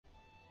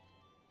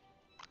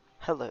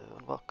Hello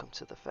and welcome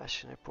to the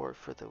fashion report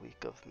for the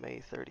week of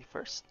May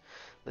 31st.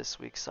 This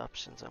week's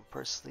options I'm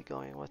personally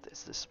going with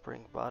is the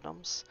spring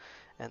bottoms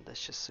and the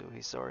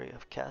Shisui Zori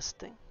of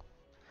casting.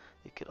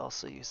 You could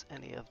also use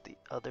any of the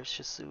other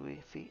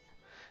Shisui feet,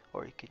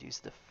 or you could use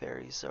the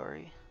fairy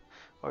Zori,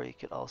 or you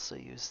could also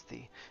use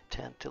the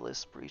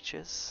Tantalus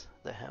breeches,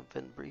 the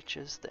hempen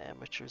breeches, the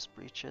amateurs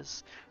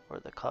breeches, or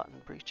the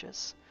cotton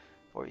breeches.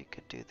 Or you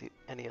could do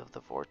any of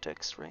the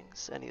vortex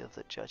rings, any of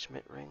the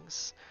judgment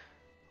rings,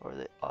 or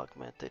the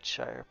Augmented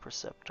Shire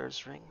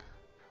Preceptor's ring,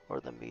 or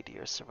the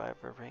Meteor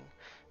Survivor ring,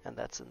 and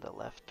that's in the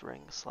left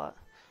ring slot.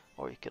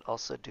 Or you could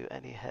also do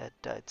any head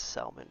dyed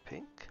salmon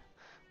pink,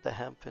 the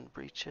hempen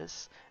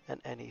breeches, and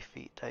any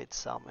feet dyed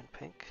salmon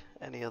pink.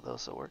 Any of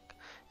those will work.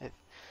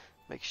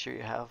 Make sure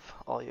you have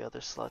all your other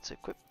slots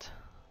equipped,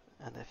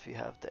 and if you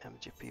have the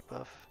MGP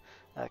buff,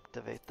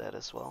 activate that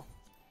as well.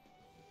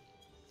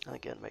 And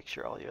again, make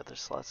sure all your other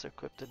slots are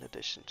equipped in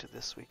addition to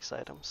this week's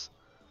items.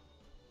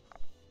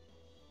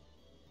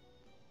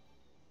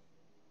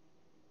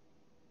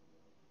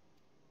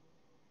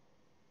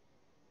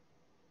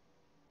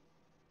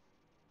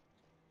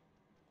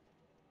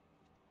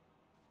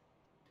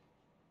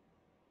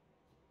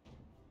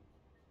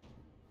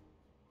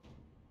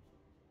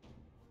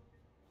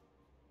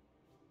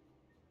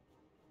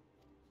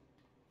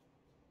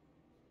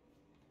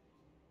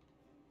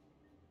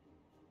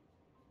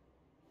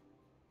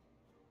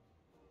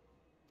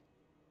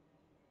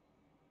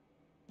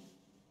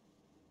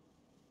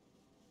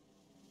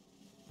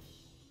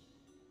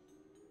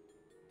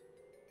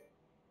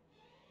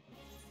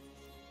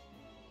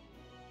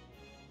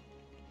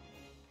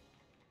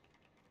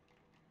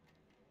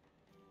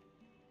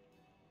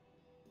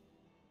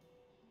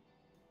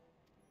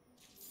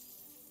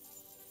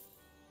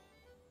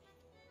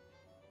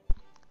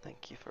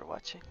 Thank you for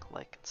watching,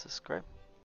 like and subscribe.